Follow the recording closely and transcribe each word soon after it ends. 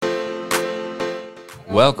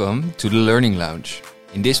Welcome to the Learning Lounge.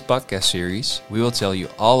 In this podcast series, we will tell you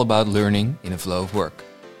all about learning in a flow of work.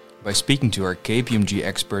 By speaking to our KPMG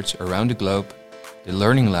experts around the globe, the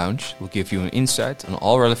Learning Lounge will give you an insight on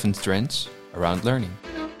all relevant trends around learning.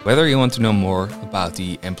 Whether you want to know more about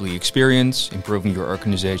the employee experience, improving your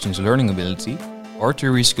organization's learning ability, or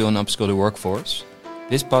to reskill and upskill the workforce,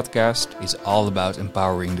 this podcast is all about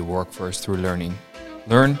empowering the workforce through learning.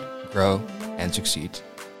 Learn, grow, and succeed.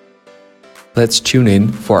 Let's tune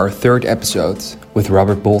in for our third episode with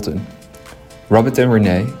Robert Bolton. Robert and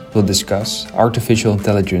Renée will discuss artificial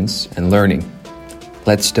intelligence and learning.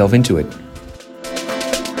 Let's delve into it.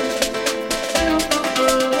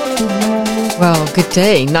 Well, good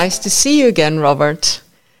day. Nice to see you again, Robert.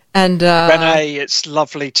 And Renée, it's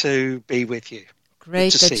lovely to be with you.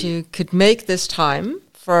 Great that you could make this time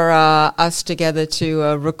for us together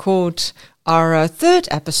to record our third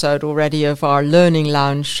episode already of our Learning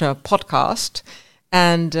Lounge podcast.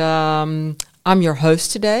 And I'm your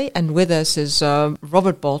host today, and with us is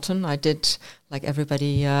Robert Bolton. I did, like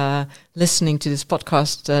everybody listening to this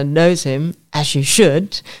podcast knows him, as you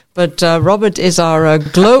should. But Robert is our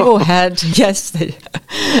global head. Yes,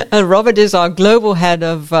 Robert is our global head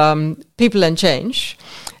of People and Change,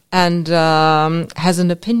 and has an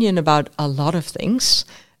opinion about a lot of things,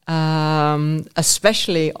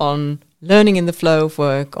 especially on learning in the flow of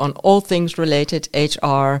work, on all things related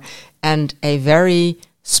HR, and a very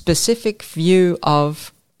specific view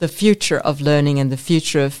of the future of learning and the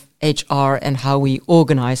future of HR and how we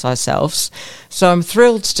organize ourselves. So I'm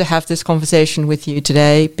thrilled to have this conversation with you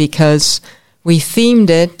today because we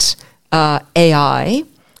themed it AI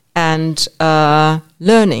and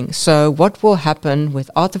learning. So what will happen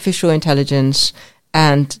with artificial intelligence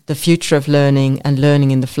and the future of learning and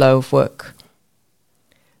learning in the flow of work?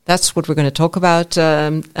 That's what we're going to talk about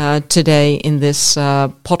today in this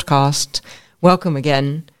podcast. Welcome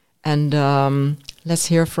again. And let's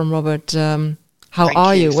hear from Robert. How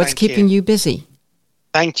are you? What's keeping you busy?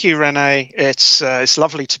 Thank you, Renée. It's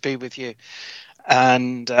lovely to be with you.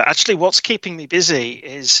 And actually, what's keeping me busy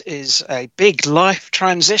is a big life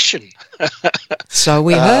transition. So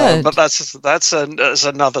we heard. But that's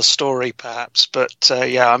another story, perhaps. But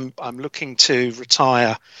I'm looking to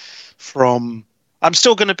retire from. I'm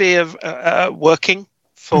still going to be working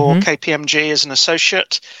for KPMG as an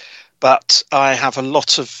associate, but I have a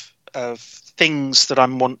lot of things that I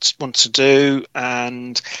want to do,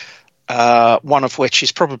 and one of which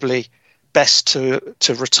is probably best to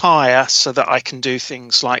retire so that I can do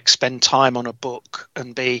things like spend time on a book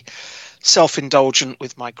and be self-indulgent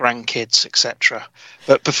with my grandkids, etc.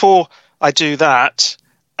 But before I do that,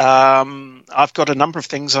 I've got a number of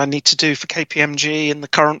things I need to do for KPMG in the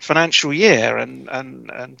current financial year,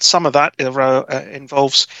 and some of that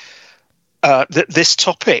involves this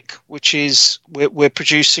topic, which is we're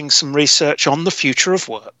producing some research on the future of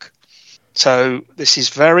work. So this is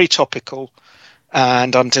very topical,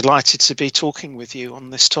 and I'm delighted to be talking with you on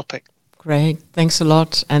this topic. Great. Thanks a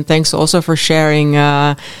lot. And thanks also for sharing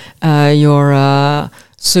your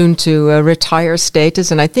soon to retire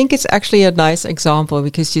status. And I think it's actually a nice example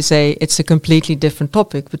because you say it's a completely different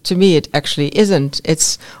topic, but to me it actually isn't.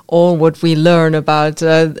 It's all what we learn about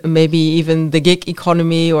maybe even the gig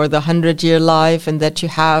economy or the 100-year life, and that you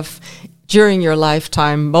have during your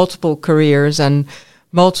lifetime multiple careers and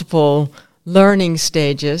multiple learning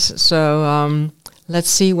stages. So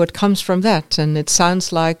let's see what comes from that. And it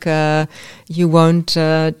sounds like you won't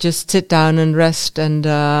just sit down and rest and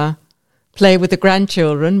play with the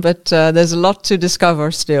grandchildren, but there's a lot to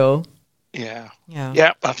discover still. Yeah,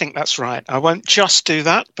 I think that's right. I won't just do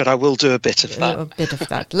that, but I will do a bit of that. A bit of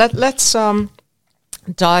that. Let's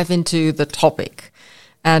dive into the topic.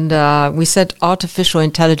 And we said artificial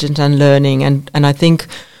intelligence and learning, and I think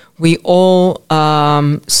we all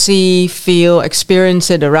see, feel, experience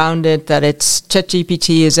it around it, that it's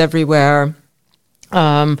ChatGPT is everywhere.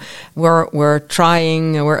 We're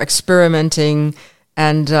trying, we're experimenting,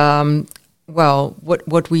 and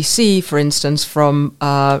what we see, for instance, from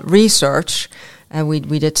research,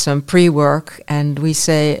 we did some pre-work, and we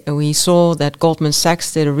saw that Goldman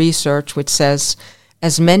Sachs did a research which says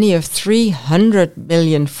as many of 300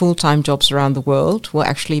 million full-time jobs around the world will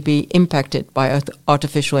actually be impacted by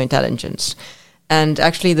artificial intelligence. And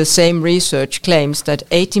actually the same research claims that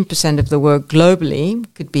 18% of the work globally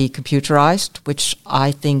could be computerized, which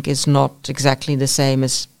I think is not exactly the same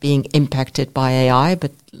as being impacted by AI,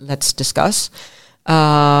 but let's discuss.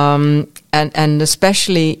 And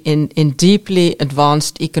especially in deeply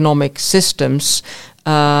advanced economic systems,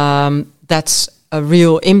 that's a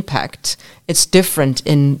real impact. It's different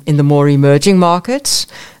in the more emerging markets.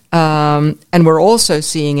 And we're also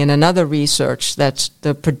seeing in another research that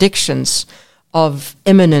the predictions of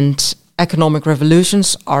imminent economic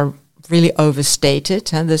revolutions are really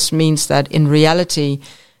overstated. And this means that in reality,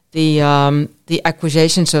 the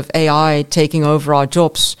accusations of AI taking over our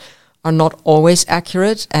jobs are not always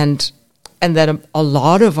accurate, and that a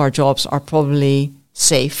lot of our jobs are probably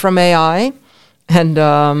safe from AI. And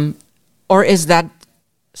or is that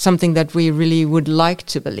something that we really would like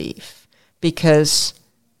to believe? Because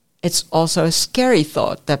it's also a scary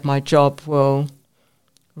thought that my job will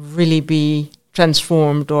really be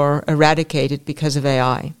transformed or eradicated because of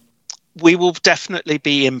AI. We will definitely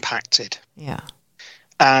be impacted. Yeah.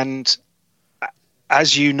 And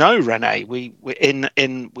as you know, Renée,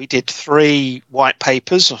 we did 3 white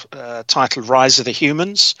papers titled Rise of the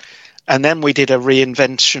Humans, and then we did a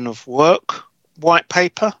reinvention of work white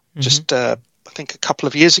paper, just I think a couple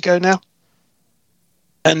of years ago now.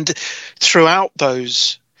 And throughout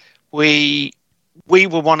those, we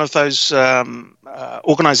were one of those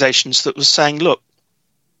organizations that was saying, look,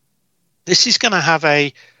 this is going to have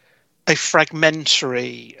a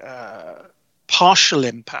fragmentary, partial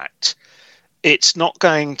impact. It's not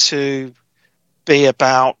going to be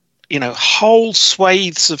about, whole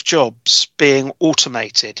swathes of jobs being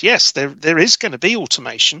automated. Yes, there is going to be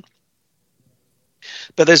automation,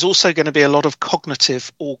 but there's also going to be a lot of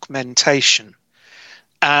cognitive augmentation.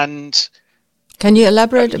 And can you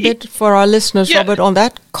elaborate a bit for our listeners, Robert, on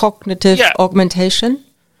that cognitive augmentation?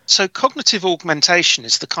 So cognitive augmentation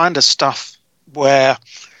is the kind of stuff where,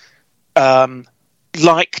 like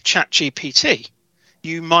ChatGPT,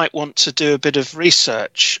 you might want to do a bit of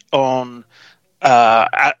research on,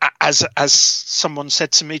 as someone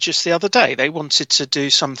said to me just the other day, they wanted to do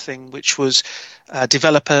something which was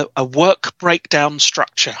develop a work breakdown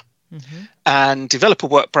structure and develop a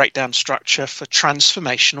work breakdown structure for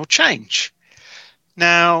transformational change.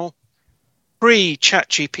 Now,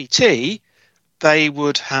 pre-ChatGPT, they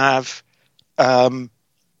would have, perhaps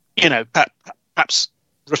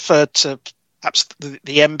referred to perhaps the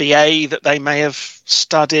MBA that they may have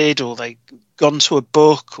studied, or they gone to a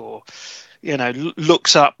book, or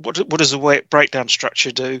looked up what does a work breakdown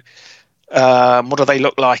structure do, what do they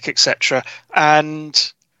look like, etc.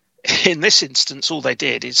 And in this instance, all they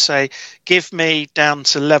did is say, give me down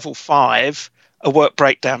to level 5 a work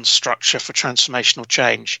breakdown structure for transformational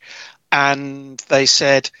change. And they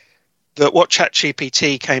said that what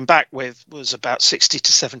ChatGPT came back with was about 60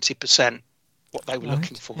 to 70% what they were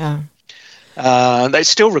looking for. Yeah. They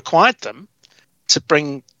still required them to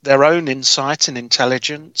bring their own insight and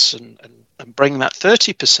intelligence and bring that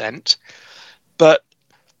 30%. But,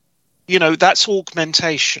 that's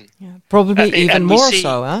augmentation. Yeah, probably even more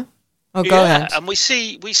so, huh? Oh, go ahead. And we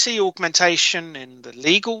see augmentation in the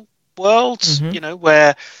legal world,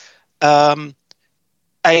 where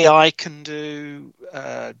AI can do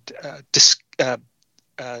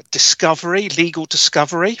legal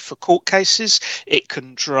discovery for court cases. It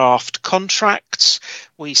can draft contracts.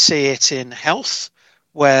 We see it in health,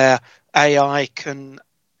 where AI can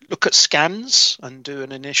look at scans and do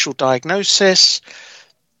an initial diagnosis.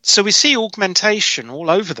 So we see augmentation all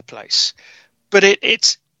over the place. But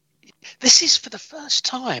this is for the first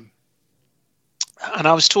time. And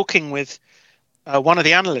I was talking with one of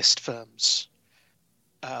the analyst firms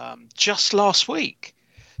just last week.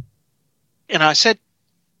 And I said,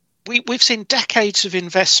 we've seen decades of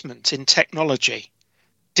investment in technology,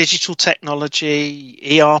 digital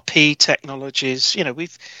technology, ERP technologies.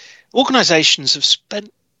 Organizations have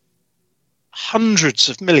spent hundreds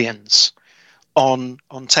of millions on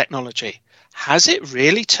technology. Has it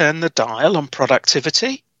really turned the dial on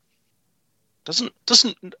productivity? Doesn't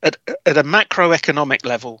at a macroeconomic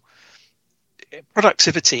level,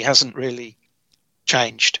 productivity hasn't really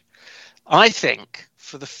changed. I think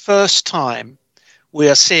for the first time, we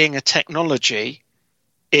are seeing a technology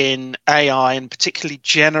in AI, and particularly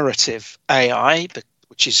generative AI,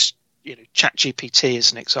 which is ChatGPT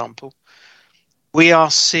as an example. We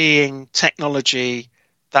are seeing technology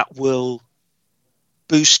that will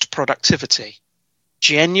boost productivity,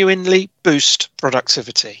 genuinely boost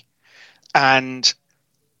productivity. And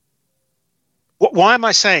why am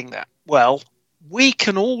I saying that? Well, we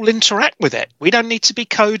can all interact with it. We don't need to be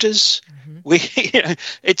coders.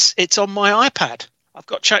 It's on my iPad. I've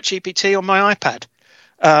got ChatGPT on my iPad,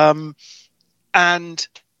 and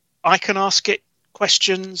I can ask it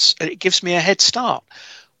questions. It gives me a head start.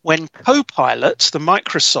 When Copilot, the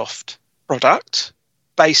Microsoft product,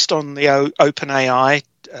 based on the OpenAI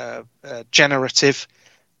generative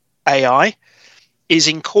AI, is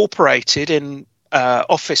incorporated in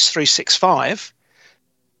Office 365,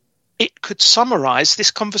 it could summarize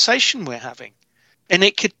this conversation we're having. And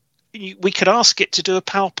it could we could ask it to do a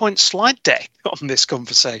PowerPoint slide deck on this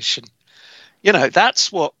conversation.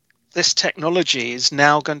 That's what this technology is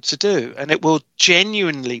now going to do, and it will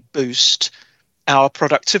genuinely boost our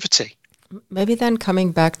productivity. Maybe then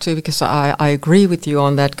coming back to, because I agree with you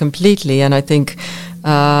on that completely, and I think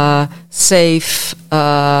safe,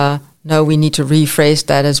 no, we need to rephrase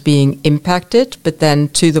that as being impacted, but then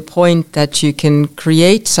to the point that you can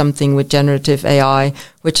create something with generative AI,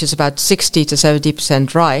 which is about 60 to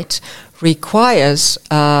 70% right, requires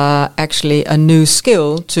actually a new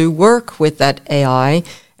skill to work with that AI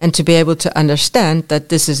and to be able to understand that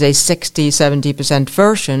this is a 60, 70%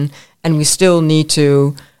 version, and we still need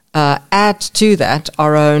to add to that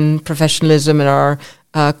our own professionalism and our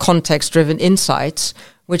context-driven insights,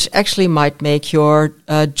 which actually might make your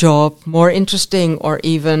job more interesting or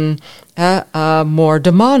even more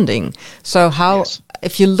demanding. So Yes.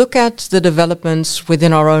 if you look at the developments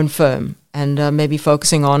within our own firm and maybe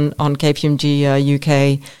focusing on KPMG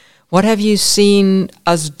UK, what have you seen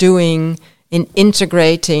us doing in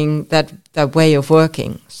integrating that way of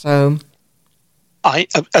working? So, I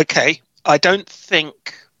don't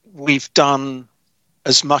think we've done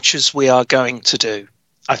as much as we are going to do.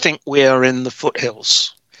 I think we are in the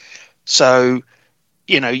foothills. So,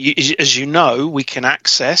 as you know, we can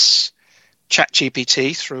access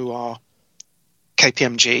ChatGPT through our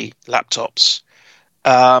KPMG laptops,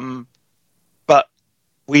 but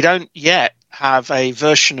we don't yet have a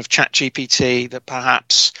version of ChatGPT that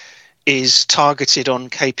perhaps is targeted on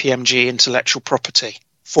KPMG intellectual property,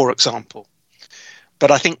 for example.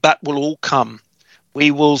 But I think that will all come. We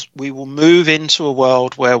will move into a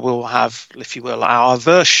world where we'll have, if you will, our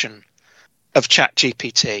version of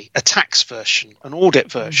ChatGPT, a tax version, an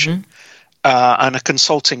audit version, and a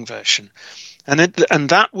consulting version. And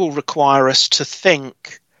that will require us to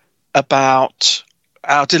think about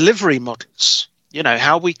our delivery models,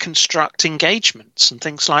 how we construct engagements and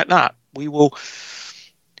things like that. We will,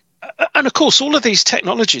 and of course, all of these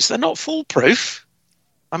technologies, they're not foolproof.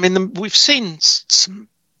 I mean, we've seen some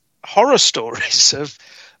horror stories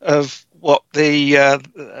of what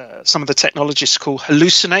some of the technologists call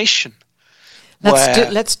hallucination.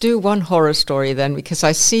 Let's do one horror story then, because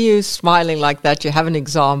I see you smiling like that. You have an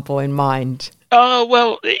example in mind. Oh,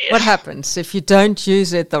 well. What happens if you don't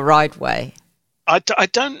use it the right way? I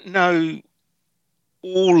don't know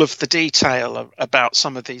all of the detail about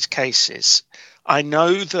some of these cases. I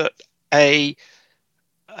know that a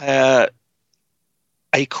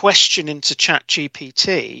question into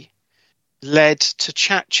ChatGPT led to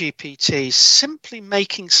ChatGPT simply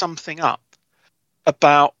making something up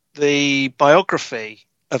about the biography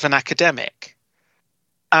of an academic,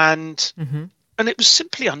 and it was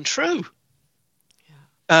simply untrue.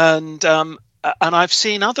 Yeah. And I've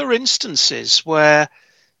seen other instances where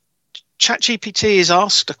ChatGPT is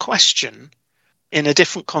asked a question in a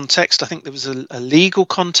different context. I think there was a legal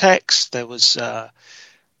context, there was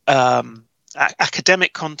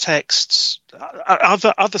academic contexts,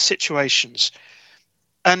 other situations,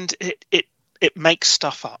 and it makes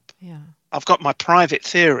stuff up. Yeah. I've got my private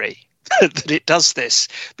theory that it does this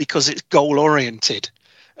because it's goal oriented.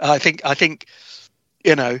 I think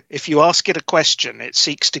if you ask it a question, it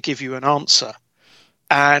seeks to give you an answer,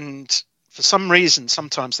 and for some reason,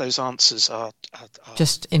 sometimes those answers are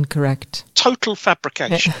just incorrect, total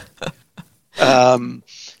fabrication. And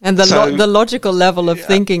the logical level of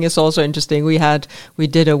thinking is also interesting. We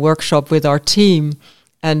did a workshop with our team,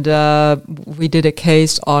 and we did a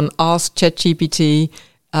case on Ask ChatGPT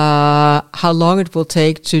how long it will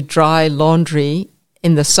take to dry laundry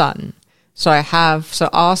in the sun. So ask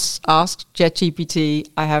ChatGPT.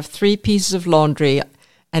 I have 3 pieces of laundry,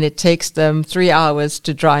 and it takes them 3 hours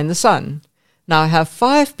to dry in the sun. Now I have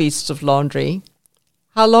 5 pieces of laundry.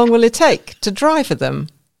 How long will it take to dry for them?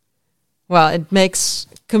 Well, it makes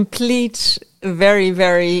complete, very,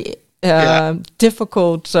 very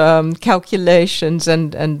difficult calculations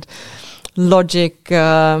and logic.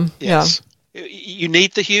 Yes. Yeah. You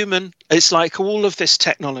need the human. It's like all of this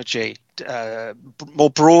technology, more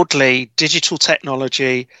broadly, digital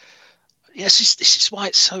technology. Yes, this is why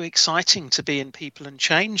it's so exciting to be in People and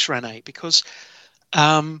Change, Renée, because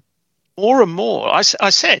more and more, I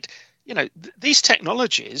said, these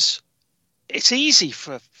technologies, it's easy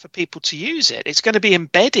for people to use it. It's going to be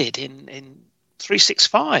embedded in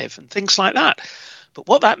 365 and things like that. But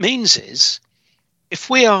what that means is, if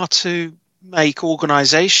we are to make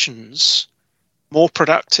organizations more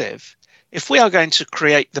productive, if we are going to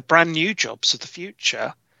create the brand new jobs of the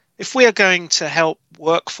future, if we are going to help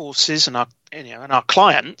workforces and our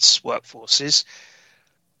clients' workforces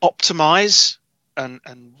optimize and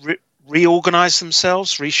reorganize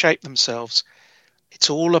themselves, reshape themselves, it's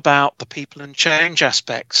all about the people and change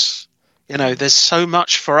aspects. There's so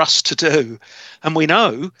much for us to do, and we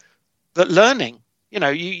know that learning, you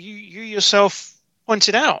yourself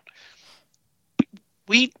pointed out,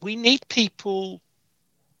 we need people,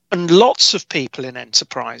 and lots of people in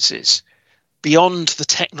enterprises beyond the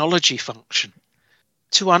technology function,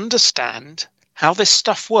 to understand how this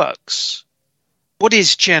stuff works. What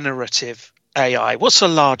is generative AI? What's a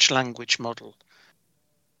large language model?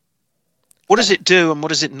 What does it do and what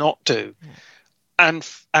does it not do? And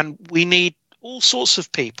we need all sorts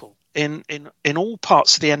of people in all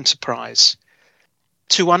parts of the enterprise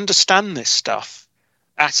to understand this stuff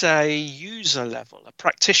at a user level, a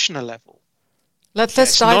practitioner level. Let's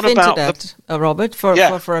dive into that, Robert, for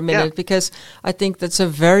a minute, because I think that's a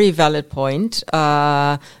very valid point.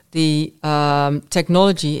 The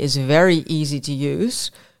technology is very easy to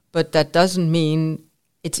use, but that doesn't mean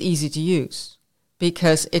it's easy to use,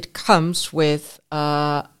 because it comes with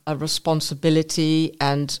a responsibility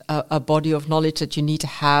and a body of knowledge that you need to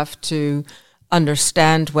have to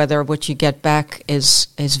understand whether what you get back is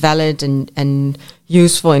valid and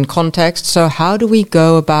useful in context. So how do we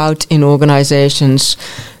go about in organizations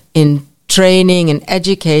in training and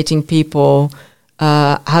educating people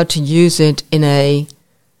how to use it in a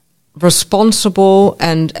responsible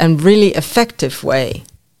and really effective way,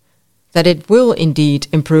 that it will indeed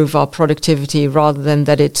improve our productivity rather than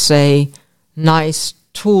that it's a nice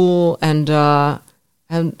tool and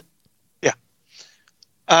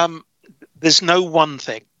there's no one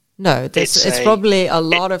thing. No, it's probably a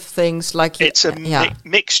lot of things. It's a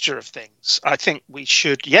mixture of things. I think we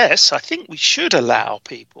should allow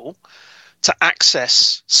people to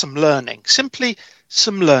access some learning, simply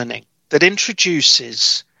some learning that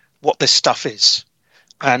introduces what this stuff is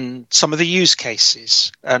and some of the use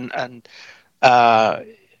cases, and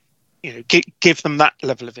give them that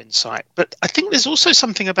level of insight. But I think there's also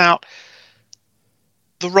something about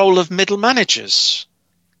the role of middle managers.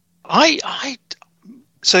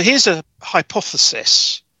 So here's a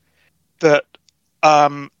hypothesis that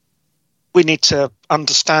we need to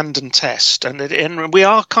understand and test, and we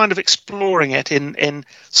are kind of exploring it in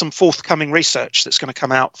some forthcoming research that's going to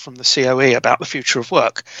come out from the COE about the future of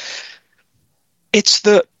work. It's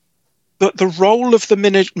that the role of the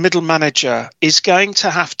middle manager is going to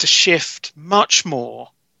have to shift much more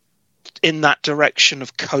in that direction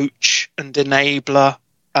of coach and enabler,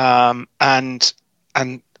 and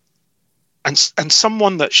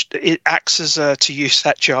someone that it acts as to use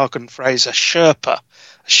that jargon phrase, a Sherpa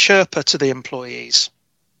to the employees,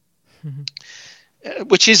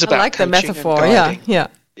 which is about, I like the metaphor.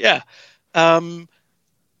 Yeah.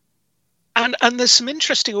 And there's some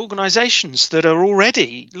interesting organisations that are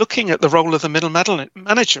already looking at the role of the middle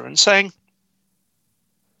manager and saying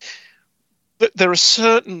that there are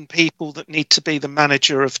certain people that need to be the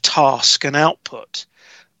manager of task and output,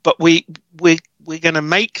 but we're going to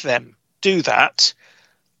make them do that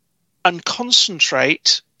and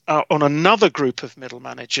concentrate on another group of middle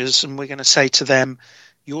managers, and we're going to say to them,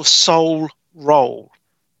 your sole role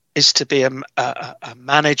is to be a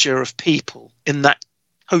manager of people in that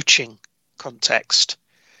coaching context.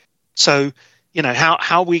 So,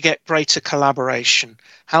 how we get greater collaboration,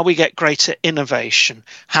 how we get greater innovation,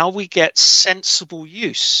 how we get sensible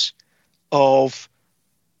use of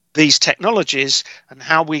these technologies, and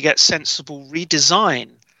how we get sensible redesign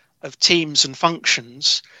of teams and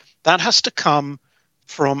functions, that has to come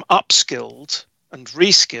from upskilled and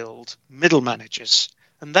reskilled middle managers.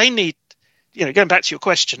 And they need, going back to your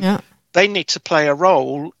question, they need to play a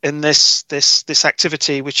role in this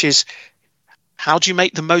activity, which is, how do you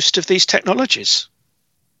make the most of these technologies?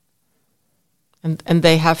 And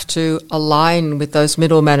they have to align with those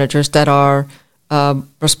middle managers that are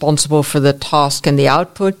responsible for the task and the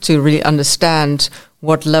output, to really understand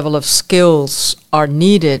what level of skills are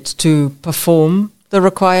needed to perform the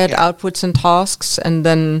required outputs and tasks, and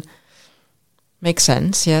then make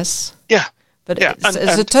sense, yes. Yeah. But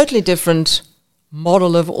it's a totally different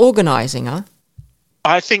model of organizing, huh?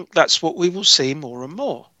 I think that's what we will see more and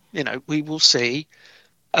more. We will see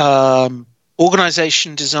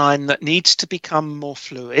organization design that needs to become more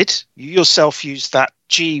fluid. You yourself used that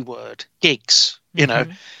G word, gigs,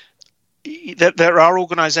 that there are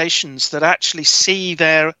organizations that actually see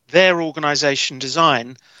their organization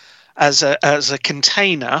design as a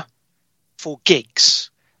container for gigs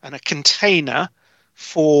and a container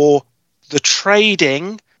for the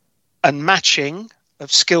trading and matching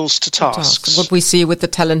of skills to tasks. What we see with the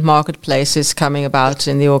talent marketplaces coming about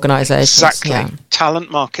in the organizations. Exactly. Talent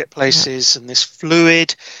marketplaces and this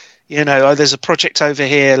fluid, there's a project over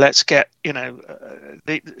here, let's get,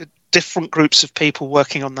 the different groups of people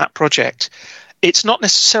working on that project. it's not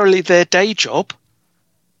necessarily their day job.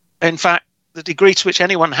 In fact, the degree to which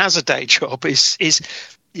anyone has a day job is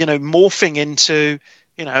morphing into,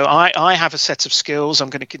 I have a set of skills. I'm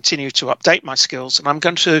going to continue to update my skills, and I'm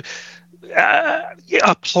going to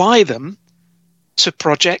apply them to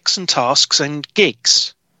projects and tasks and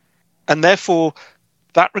gigs. And therefore,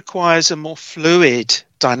 that requires a more fluid,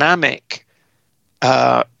 dynamic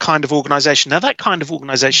kind of organization. Now, that kind of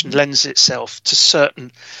organization lends itself to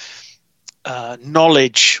certain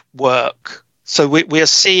knowledge work. So we are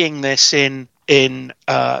seeing this in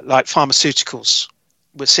like pharmaceuticals.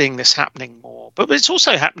 We're seeing this happening more. But it's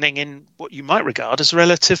also happening in what you might regard as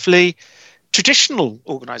relatively traditional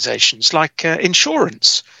organizations like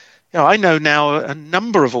insurance. I know now a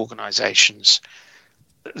number of organizations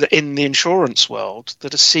in the insurance world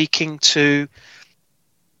that are seeking to,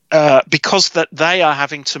 because that they are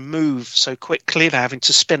having to move so quickly, they're having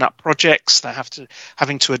to spin up projects, they're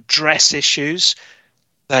having to address issues,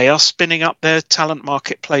 they are spinning up their talent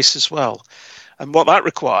marketplace as well. And what that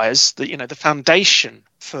requires, the foundation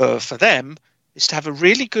for them is to have a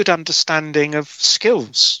really good understanding of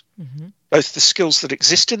skills, both the skills that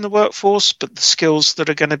exist in the workforce, but the skills that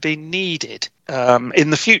are going to be needed in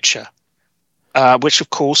the future, which, of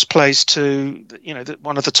course, plays to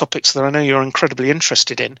one of the topics that I know you're incredibly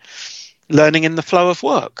interested in, learning in the flow of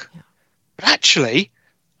work. Yeah. But actually,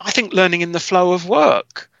 I think learning in the flow of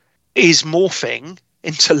work is morphing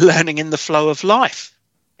into learning in the flow of life.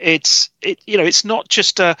 It's not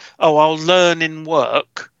just I'll learn in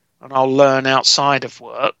work and I'll learn outside of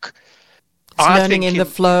work. It's learning in the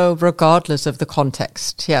flow regardless of the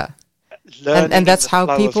context, yeah. And that's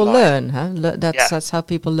how people learn, huh? That's how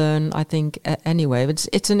people learn, I think, anyway.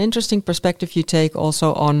 It's an interesting perspective you take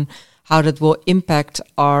also on how that will impact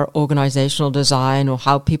our organizational design, or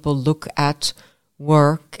how people look at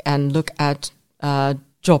work and look at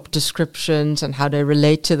job descriptions and how they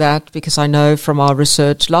relate to that. Because I know from our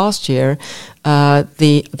research last year,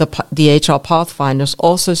 the HR Pathfinders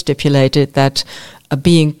also stipulated that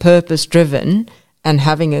being purpose-driven and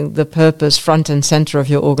having the purpose front and center of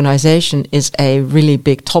your organization is a really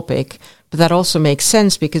big topic. But that also makes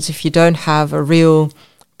sense, because if you don't have a real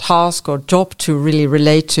task or job to really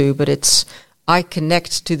relate to, but it's I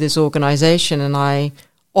connect to this organization and I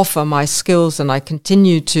offer my skills and I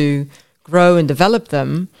continue to grow and develop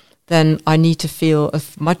them, then I need to feel a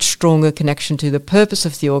much stronger connection to the purpose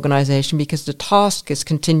of the organization, because the task is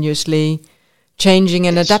continuously changing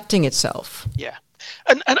and adapting itself. Yeah.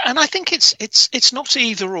 And I think it's not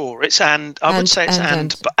either or. It's and. I would say it's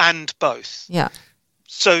and both. Yeah.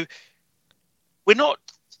 So we're not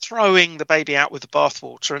throwing the baby out with the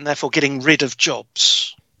bathwater and therefore getting rid of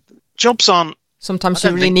jobs. Jobs aren't. Sometimes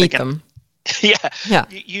you really need them. Yeah. Yeah.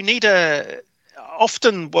 You need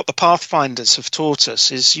often what the Pathfinders have taught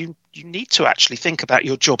us is you need to actually think about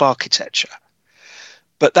your job architecture.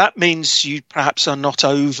 But that means you perhaps are not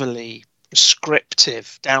overly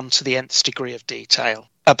prescriptive down to the nth degree of detail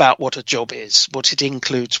about what a job is, what it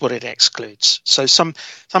includes, what it excludes. So some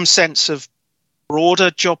sense of broader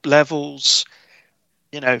job levels,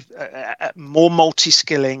 more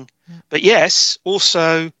multi-skilling. But yes,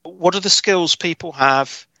 also, what are the skills people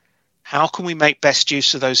have? How can we make best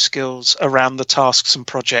use of those skills around the tasks and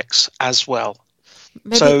projects as well?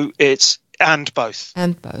 So it's and both.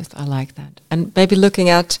 And both. I like that. And maybe looking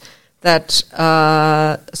at that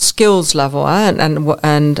skills level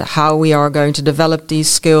and how we are going to develop these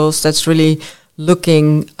skills. That's really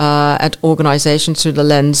looking at organizations through the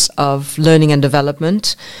lens of learning and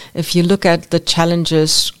development. If you look at the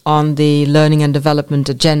challenges on the learning and development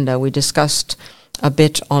agenda, we discussed a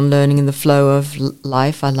bit on learning in the flow of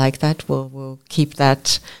life. I like that. We'll keep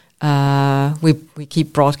that. We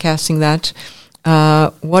keep broadcasting that.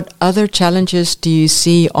 What other challenges do you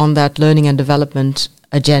see on that learning and development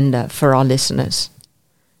agenda for our listeners?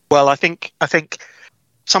 Well, I think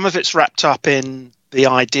some of it's wrapped up in the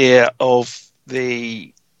idea of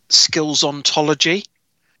the skills ontology.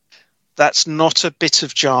 That's not a bit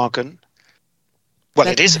of jargon. Well,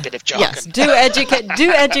 it is a bit of jargon. Yes, do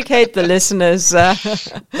educate the listeners.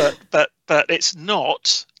 But it's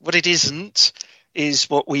not. What it isn't is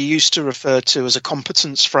what we used to refer to as a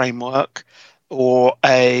competence framework or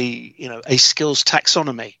a skills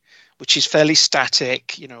taxonomy, which is fairly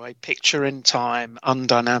static, a picture in time,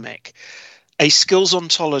 undynamic. A skills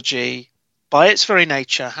ontology, by its very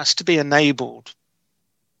nature, has to be enabled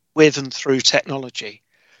with and through technology.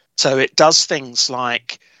 So it does things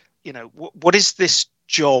like, what is this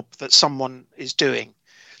job that someone is doing?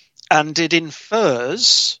 And it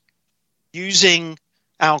infers, using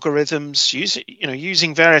algorithms,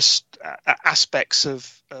 using various aspects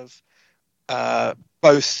of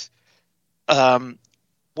both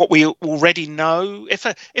what we already know.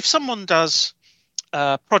 If someone does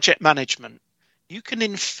project management, you can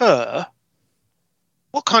infer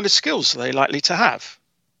what kind of skills are they likely to have.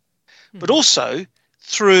 But also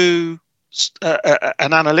through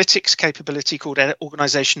an analytics capability called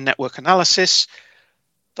organization network analysis,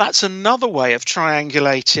 that's another way of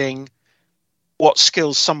triangulating what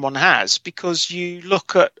skills someone has, because you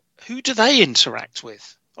look at who do they interact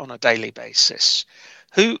with on a daily basis,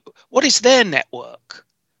 what is their network,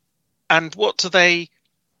 and what do they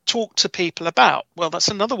talk to people about. Well, that's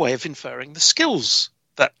another way of inferring the skills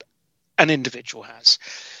that an individual has.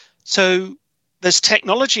 So there's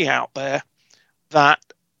technology out there that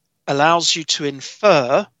allows you to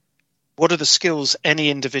infer what are the skills any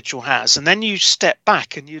individual has, and then you step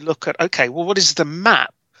back and you look at, okay, well, what is the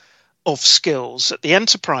map of skills at the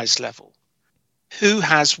enterprise level? Who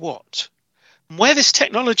has what? And where this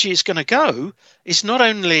technology is going to go is not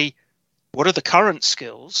only what are the current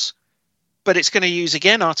skills, but it's going to use,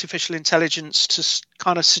 again, artificial intelligence to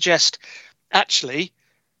kind of suggest, actually,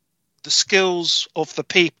 the skills of the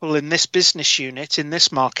people in this business unit, in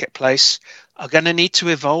this marketplace, are going to need to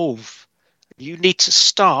evolve. You need to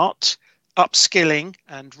start upskilling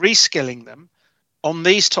and reskilling them on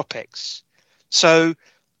these topics. So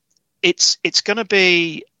it's going to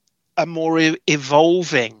be a more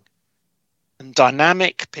evolving and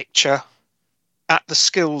dynamic picture at the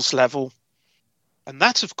skills level. And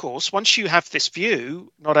that, of course, once you have this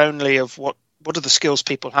view, not only of what are the skills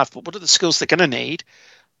people have, but what are the skills they're going to need,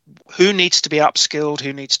 who needs to be upskilled,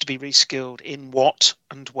 who needs to be reskilled in what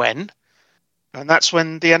and when. And that's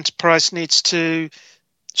when the enterprise needs to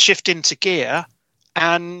shift into gear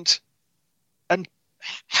and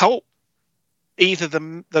help either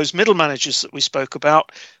those middle managers that we spoke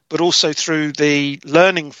about, but also through the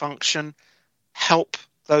learning function, help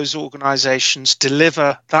those organizations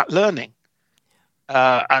deliver that learning.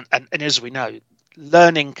 And as we know,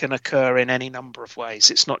 learning can occur in any number of ways.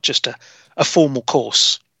 It's not just a formal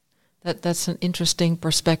course. That's an interesting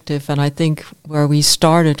perspective, and I think where we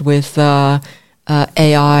started with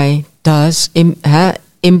AI does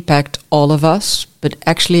impact all of us, but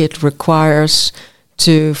actually it requires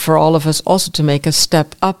for all of us also to make a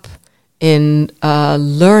step up in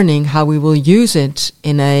learning how we will use it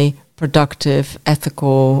in a productive,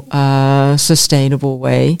 ethical, sustainable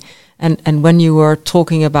way. And when you were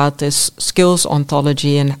talking about this skills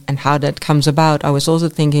ontology and how that comes about, I was also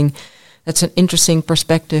thinking that's an interesting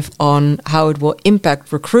perspective on how it will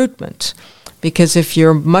impact recruitment. Because if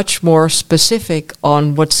you're much more specific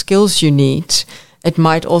on what skills you need, it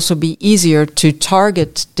might also be easier to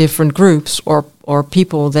target different groups or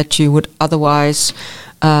people that you would otherwise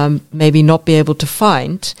maybe not be able to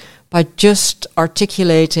find by just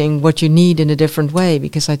articulating what you need in a different way.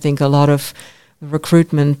 Because I think a lot of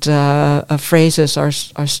recruitment phrases are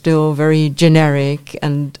still very generic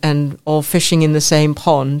and all fishing in the same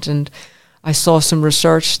pond. And I saw some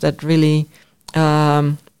research that really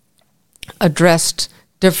addressed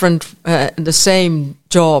the same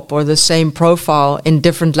job or the same profile in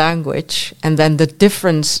different language, and then the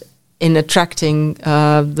difference in attracting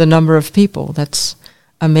the number of people. That's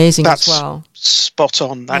amazing. That's as well. Spot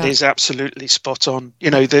on. That is absolutely spot on. You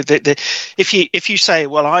know, if you say,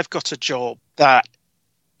 well, I've got a job that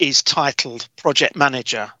is titled project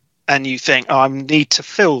manager, and you think, I need to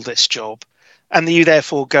fill this job, and you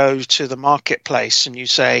therefore go to the marketplace and you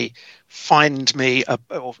say, find me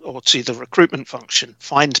or to the recruitment function,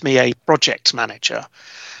 find me a project manager.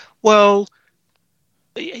 Well,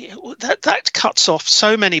 that cuts off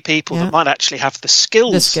so many people that might actually have the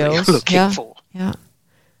skills that you're looking for.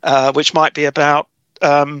 Which might be about,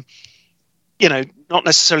 not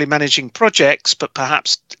necessarily managing projects, but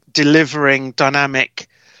perhaps delivering dynamic,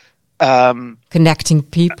 connecting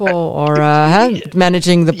people or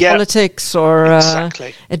managing the politics, or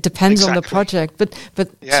it depends on the project. But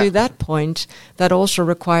to that point, that also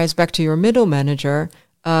requires, back to your middle manager,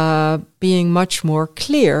 being much more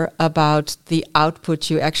clear about the output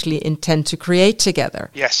you actually intend to create together.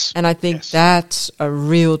 Yes. And I think that's a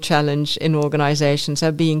real challenge in organizations,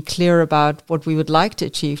 being clear about what we would like to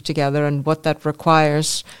achieve together and what that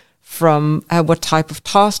requires from what type of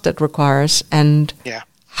task that requires and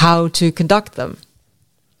how to conduct them.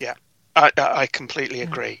 Yeah, I completely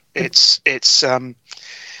agree. It's I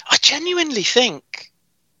genuinely think,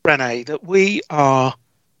 Renée, that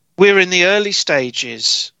we're in the early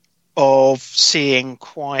stages of seeing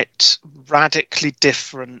quite radically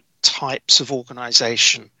different types of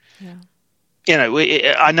organization. Yeah. You know,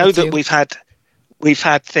 I know that we've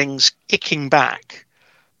had things kicking back,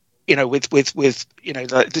 with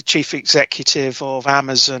the chief executive of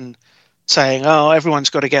Amazon saying, "Oh, everyone's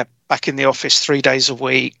got to get back in the office 3 days a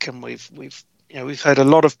week," and we've heard a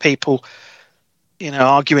lot of people,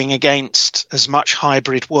 arguing against as much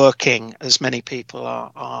hybrid working as many people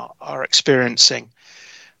are experiencing.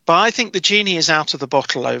 But I think the genie is out of the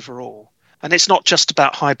bottle overall, and it's not just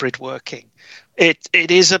about hybrid working. It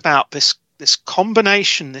is about this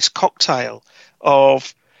combination, this cocktail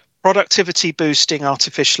of productivity boosting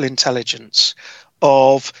artificial intelligence,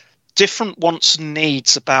 of different wants and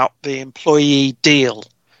needs about the employee deal,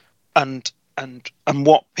 and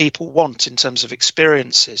what people want in terms of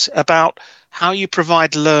experiences, about how you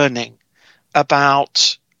provide learning,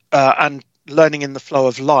 about and learning in the flow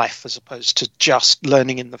of life as opposed to just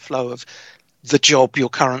learning in the flow of the job you're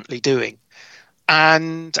currently doing.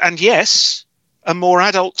 And yes, a more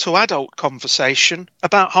adult to adult conversation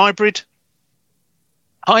about hybrid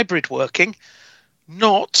working,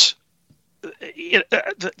 not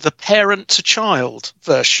the parent to child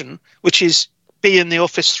version, which is be in the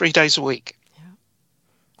office 3 days a week. Yeah.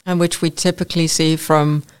 And which we typically see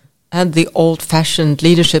from the old-fashioned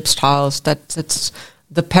leadership styles, that's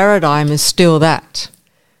the paradigm is still that.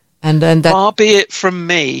 And then that, far be it from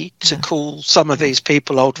me to call some of these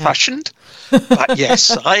people old-fashioned. But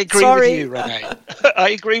yes, I agree with you, Renée. I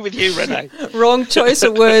agree with you, Renée. Wrong choice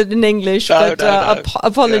of word in English,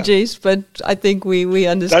 apologies. But I think we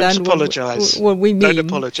understand what we mean. Don't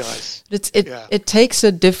apologise. It takes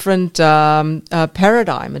a different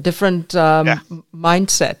paradigm, a different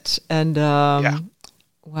mindset, and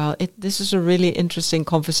well, this is a really interesting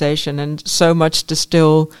conversation, and so much to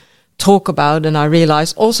still talk about. And I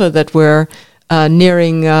realize also that we're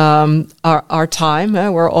nearing our time.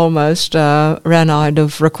 We're almost ran out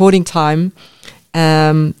of recording time.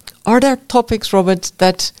 Are there topics, Robert,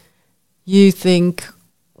 that you think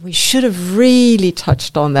we should have really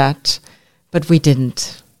touched on that, but we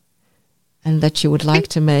didn't, and that you would like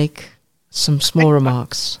to make some small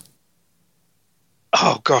remarks?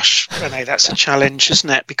 Oh gosh, Renée, that's a challenge, isn't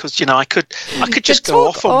it? Because I could just go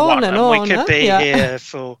off on one, and we could be here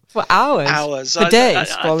for hours, for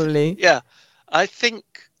days, probably. I think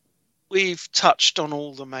we've touched on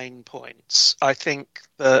all the main points. I think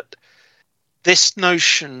that this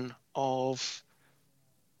notion of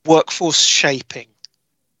workforce shaping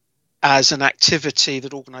as an activity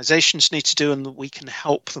that organisations need to do and that we can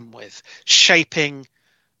help them with, shaping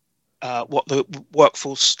what the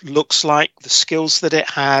workforce looks like, the skills that it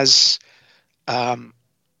has, where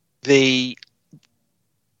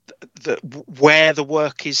the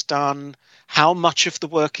work is done, how much of the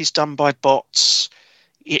work is done by bots.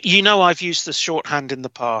 I've used the shorthand in the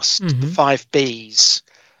past, the 5 Bs.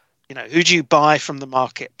 Who do you buy from the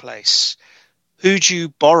marketplace? Who do you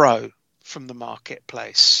borrow from the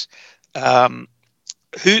marketplace?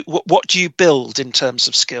 What do you build in terms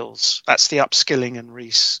of skills? That's the upskilling and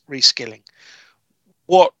reskilling.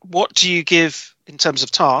 What do you give in terms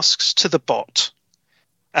of tasks to the bot?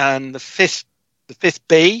 And the fifth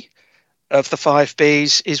B of the 5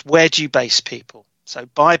 Bs is, where do you base people? So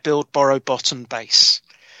buy, build, borrow, bot, and base.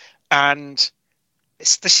 And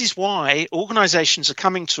this is why organizations are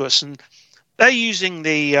coming to us, and they're using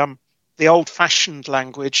the old-fashioned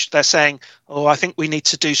language. They're saying, I think we need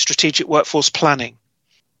to do strategic workforce planning.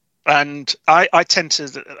 And I tend to,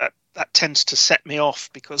 that tends to set me off,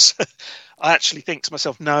 because I actually think to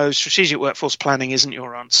myself, no, strategic workforce planning isn't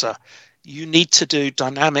your answer. You need to do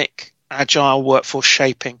dynamic, agile workforce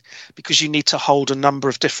shaping, because you need to hold a number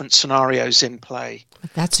of different scenarios in play.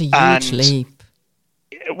 That's a huge leap.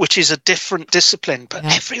 Which is a different discipline. But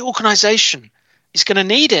every organisation is going to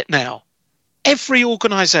need it now. Every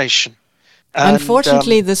organisation.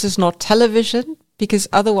 Unfortunately, this is not television, because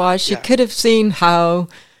otherwise you could have seen how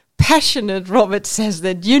passionate Robert says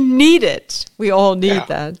that you need it. We all need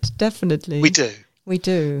that, definitely. We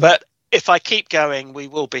do. But if I keep going, we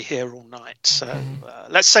will be here all night. So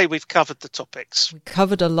let's say we've covered the topics. We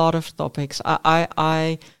covered a lot of topics.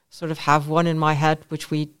 I sort of have one in my head,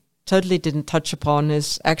 which we totally didn't touch upon,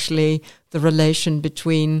 is actually the relation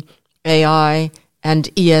between AI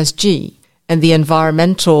and ESG and the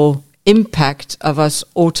environmental impact of us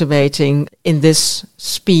automating in this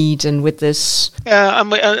speed and with this. Yeah,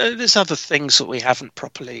 and there's other things that we haven't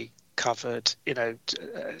properly covered.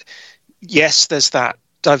 Yes, there's that.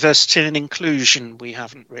 Diversity and inclusion we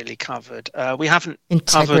haven't really covered. We haven't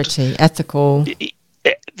integrity, ethical,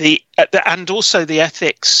 and also the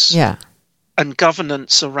ethics and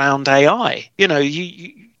governance around AI.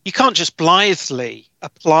 You can't just blithely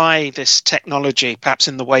apply this technology, perhaps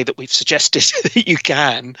in the way that we've suggested that you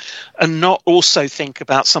can, and not also think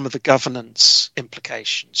about some of the governance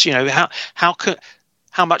implications.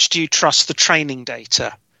 How much do you trust the training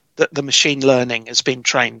data that the machine learning has been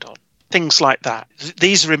trained on? things like that.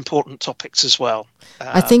 These are important topics as well.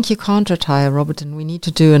 I think you can't retire, Robert, and we need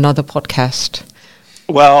to do another podcast.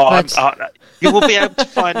 Well, you will be able to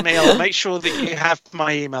find me. I'll make sure that you have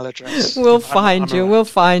my email address. We'll find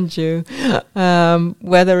you.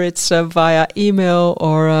 Whether it's via email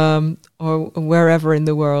or wherever in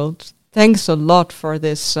the world. Thanks a lot for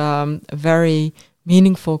this very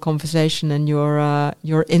meaningful conversation and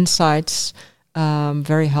your insights.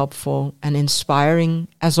 Very helpful and inspiring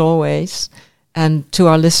as always. And to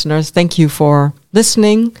our listeners, thank you for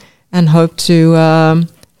listening, and hope to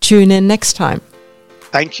tune in next time.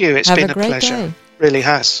 Thank you. It's been a pleasure. Day. Really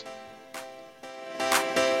has.